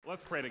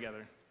Let's pray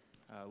together.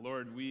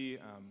 Lord, we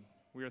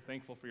are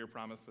thankful for your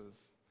promises,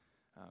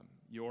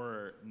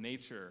 your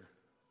nature,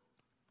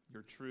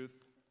 your truth,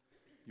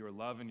 your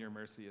love, and your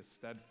mercy is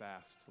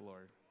steadfast,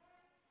 Lord.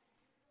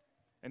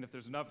 And if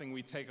there's nothing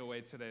we take away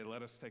today,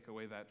 let us take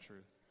away that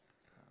truth.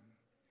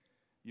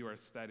 You are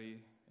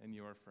steady and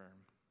you are firm.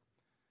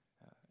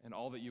 And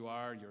all that you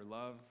are, your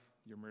love,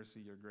 your mercy,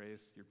 your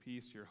grace, your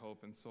peace, your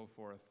hope, and so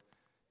forth,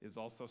 is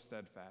also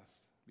steadfast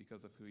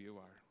because of who you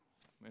are.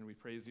 And we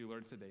praise you,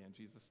 Lord, today in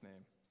Jesus'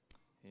 name.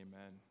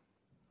 Amen.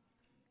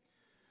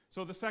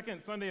 So the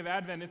second Sunday of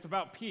Advent, it's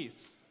about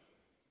peace.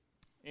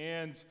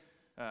 And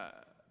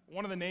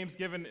one of the names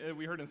given,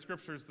 we heard in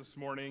scriptures this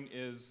morning,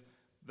 is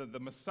the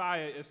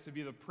Messiah is to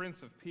be the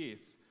Prince of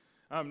Peace.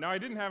 Now, I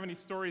didn't have any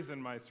stories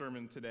in my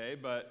sermon today,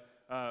 but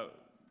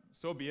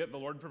so be it. The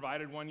Lord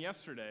provided one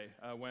yesterday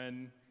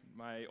when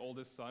my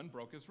oldest son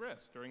broke his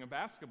wrist during a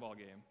basketball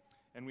game,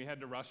 and we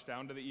had to rush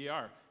down to the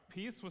ER.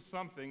 Peace was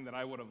something that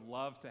I would have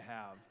loved to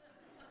have.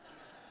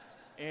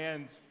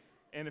 And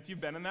if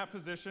you've been in that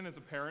position as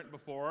a parent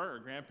before or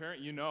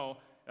grandparent, you know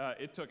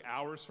it took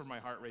hours for my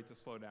heart rate to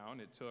slow down.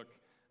 It took,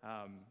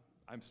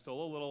 I'm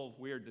still a little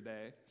weird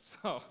today.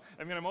 So,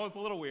 I'm always a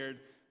little weird,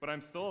 but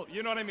I'm still,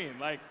 you know what I mean?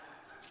 Like,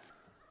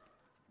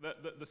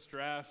 the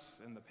stress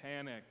and the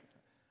panic.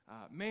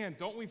 Man,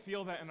 don't we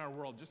feel that in our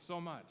world just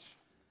so much?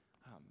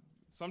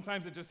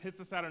 Sometimes it just hits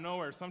us out of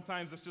nowhere.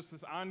 Sometimes it's just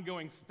this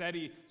ongoing,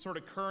 steady sort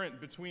of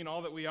current between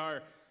all that we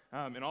are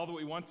and all that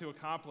we want to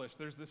accomplish.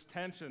 There's this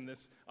tension,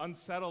 this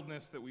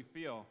unsettledness that we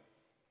feel.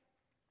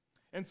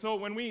 And so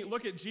when we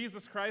look at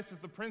Jesus Christ as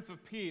the Prince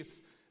of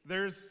Peace,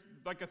 there's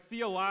like a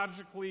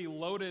theologically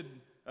loaded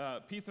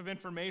piece of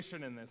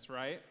information in this,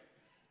 right?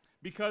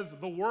 Because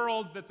the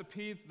world that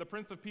the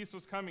Prince of Peace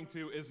was coming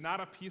to is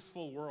not a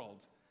peaceful world.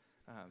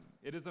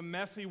 It is a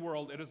messy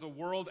world. It is a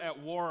world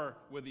at war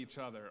with each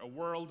other, a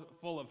world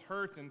full of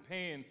hurt and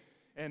pain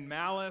and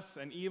malice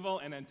and evil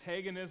and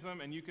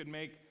antagonism, and you could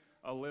make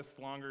a list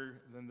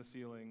longer than the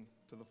ceiling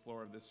to the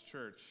floor of this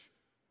church.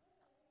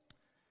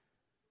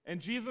 And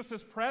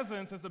Jesus'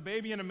 presence as a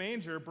baby in a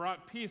manger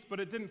brought peace,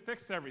 but it didn't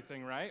fix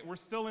everything, right? We're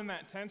still in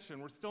that tension.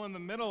 We're still in the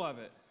middle of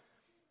it.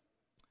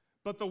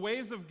 But the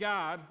ways of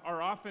God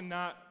are often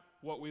not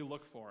what we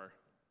look for.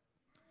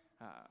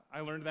 I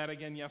learned that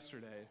again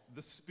yesterday.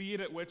 The speed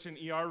at which an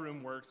ER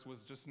room works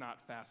was just not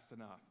fast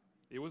enough.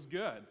 It was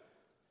good.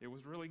 It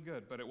was really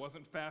good, but it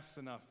wasn't fast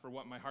enough for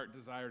what my heart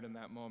desired in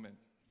that moment.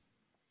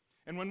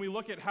 And when we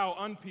look at how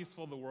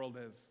unpeaceful the world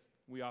is,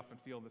 we often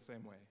feel the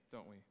same way,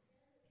 don't we?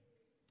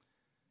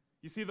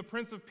 You see, the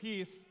Prince of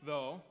Peace,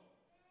 though,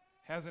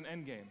 has an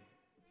end game.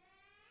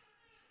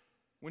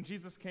 When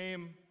Jesus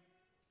came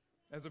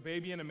as a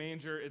baby in a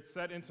manger, it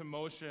set into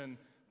motion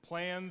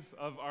plans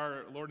of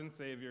our Lord and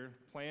Savior,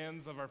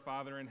 plans of our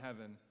Father in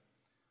heaven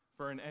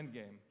for an end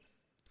game.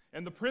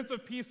 And the Prince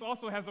of Peace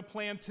also has a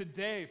plan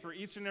today for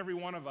each and every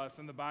one of us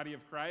in the body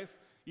of Christ,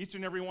 each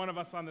and every one of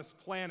us on this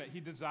planet.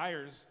 He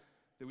desires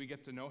that we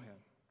get to know him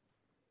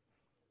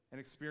and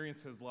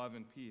experience his love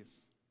and peace.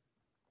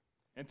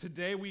 And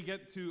today we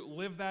get to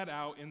live that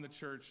out in the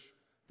church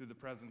through the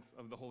presence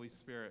of the Holy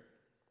Spirit.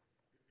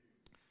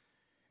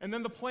 And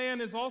then the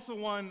plan is also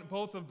one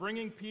both of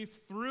bringing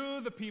peace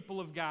through the people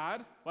of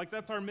God, like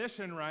that's our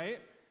mission, right?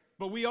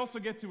 But we also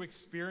get to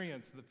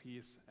experience the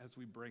peace as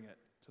we bring it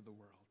to the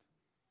world.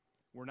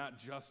 We're not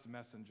just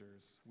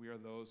messengers. We are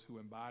those who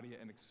embody it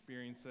and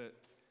experience it,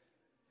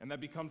 and that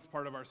becomes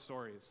part of our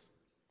stories.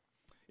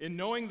 In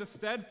knowing the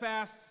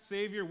steadfast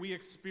Savior, we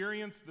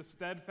experience the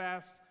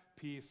steadfast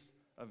peace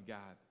of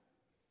God.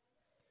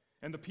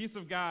 And the peace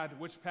of God,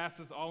 which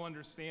passes all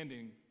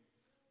understanding,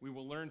 we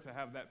will learn to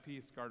have that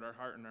peace guard our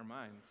heart and our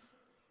minds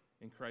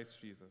in Christ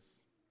Jesus.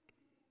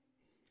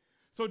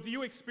 So do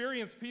you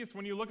experience peace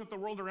when you look at the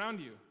world around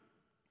you?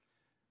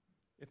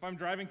 If I'm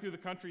driving through the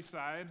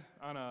countryside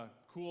on a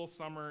cool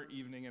summer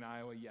evening in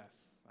Iowa, yes,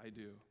 I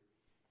do.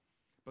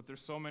 But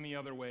there's so many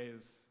other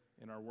ways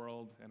in our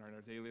world and in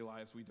our daily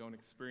lives we don't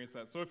experience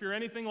that. So if you're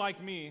anything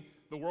like me,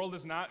 the world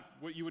is not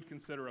what you would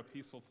consider a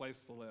peaceful place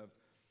to live.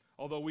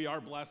 Although we are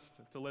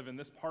blessed to live in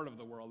this part of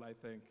the world, I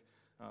think,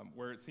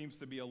 where it seems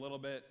to be a little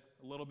bit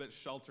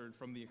sheltered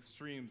from the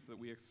extremes that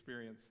we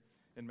experience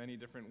in many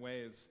different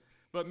ways.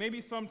 But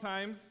maybe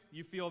sometimes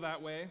you feel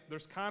that way.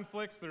 There's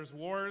conflicts, there's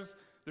wars,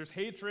 there's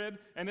hatred,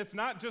 and it's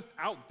not just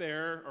out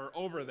there or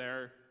over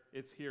there,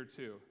 it's here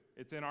too.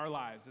 It's in our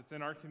lives, it's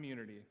in our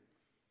community.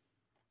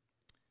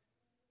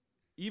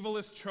 Evil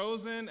is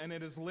chosen and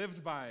it is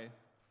lived by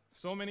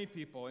so many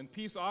people, and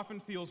peace often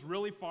feels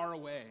really far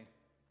away.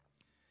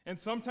 And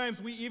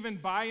sometimes we even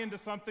buy into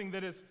something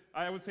that is,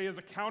 I would say, is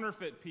a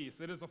counterfeit peace.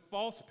 It is a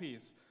false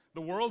peace. The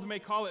world may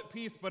call it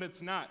peace, but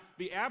it's not.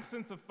 The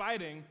absence of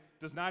fighting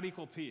does not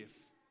equal peace.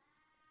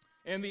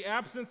 And the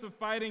absence of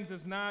fighting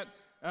does not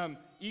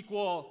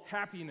equal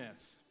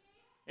happiness.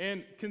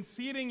 And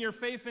conceding your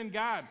faith in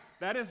God,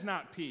 that is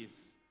not peace.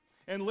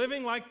 And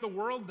living like the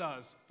world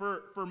does,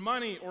 for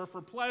money or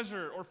for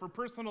pleasure or for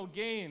personal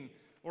gain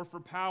or for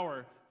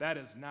power, that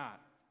is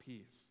not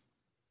peace.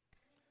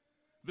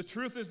 The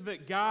truth is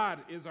that God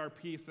is our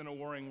peace in a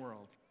warring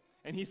world.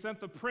 And he sent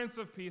the Prince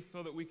of Peace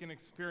so that we can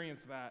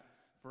experience that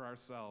for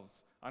ourselves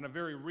on a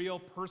very real,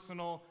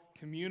 personal,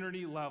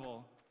 community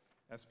level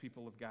as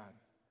people of God.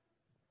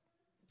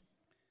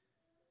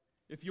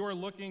 If you are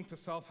looking to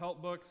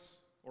self-help books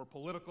or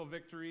political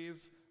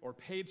victories or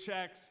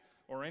paychecks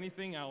or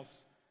anything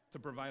else to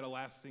provide a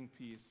lasting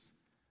peace,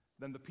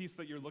 then the peace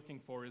that you're looking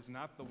for is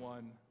not the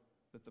one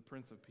that the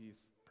Prince of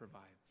Peace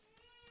provides.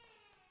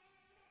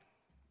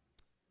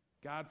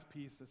 God's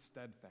peace is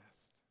steadfast.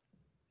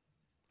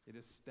 It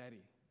is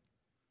steady.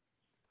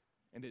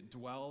 And it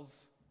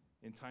dwells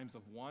in times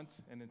of want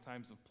and in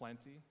times of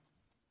plenty.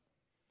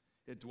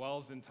 It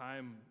dwells in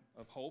time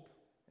of hope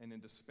and in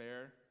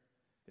despair.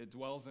 It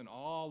dwells in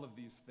all of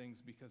these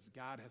things because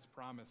God has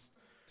promised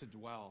to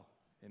dwell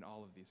in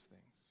all of these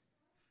things.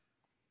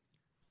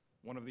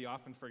 One of the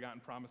often forgotten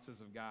promises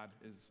of God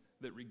is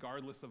that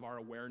regardless of our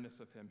awareness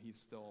of him, he's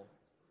still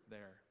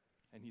there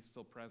and he's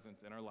still present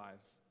in our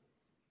lives.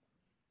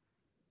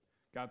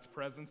 God's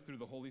presence through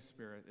the Holy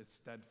Spirit is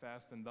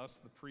steadfast, and thus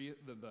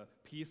the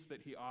peace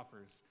that he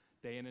offers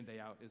day in and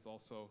day out is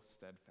also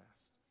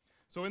steadfast.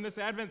 So in this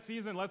Advent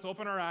season, let's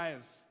open our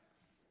eyes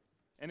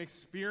and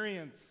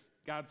experience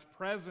God's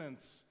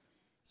presence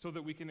so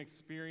that we can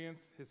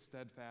experience his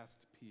steadfast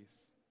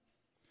peace.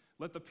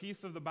 Let the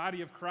peace of the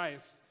body of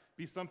Christ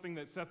be something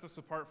that sets us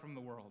apart from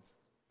the world.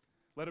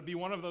 Let it be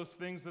one of those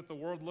things that the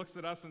world looks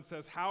at us and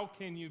says, how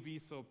can you be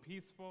so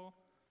peaceful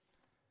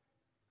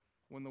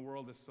when the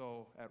world is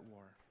so at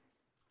war?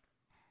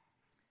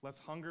 Let's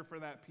hunger for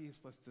that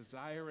peace. Let's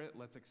desire it.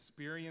 Let's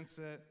experience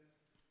it.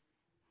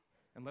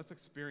 And let's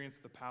experience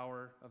the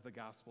power of the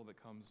gospel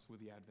that comes with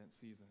the Advent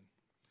season.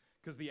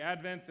 Because the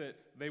Advent that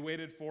they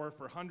waited for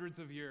hundreds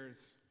of years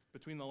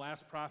between the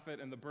last prophet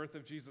and the birth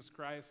of Jesus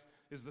Christ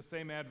is the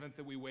same Advent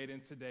that we wait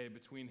in today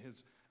between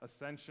his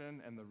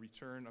ascension and the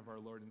return of our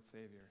Lord and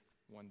Savior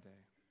one day.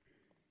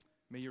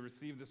 May you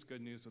receive this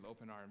good news with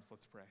open arms.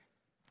 Let's pray.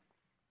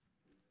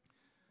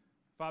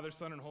 Father,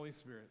 Son, and Holy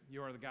Spirit,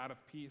 you are the God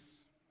of peace.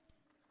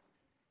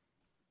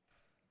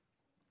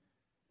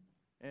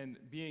 And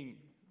being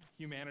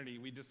humanity,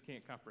 we just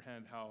can't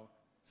comprehend how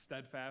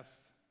steadfast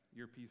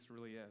your peace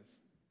really is.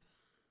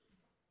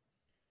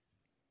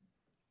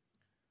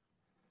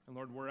 And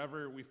Lord,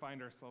 wherever we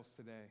find ourselves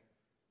today,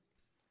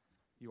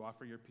 you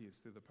offer your peace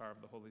through the power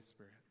of the Holy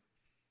Spirit.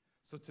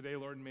 So today,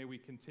 Lord, may we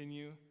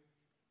continue,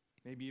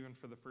 maybe even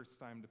for the first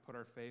time, to put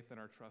our faith and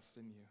our trust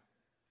in you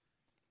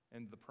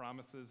and the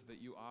promises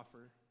that you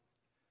offer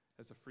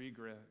as a free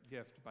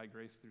gift by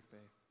grace through faith.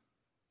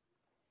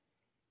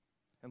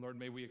 And Lord,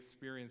 may we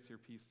experience your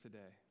peace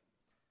today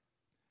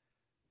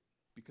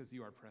because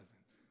you are present.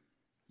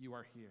 You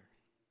are here.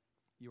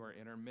 You are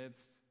in our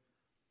midst,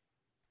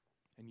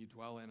 and you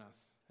dwell in us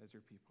as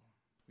your people.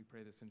 We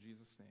pray this in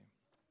Jesus' name.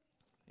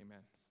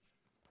 Amen.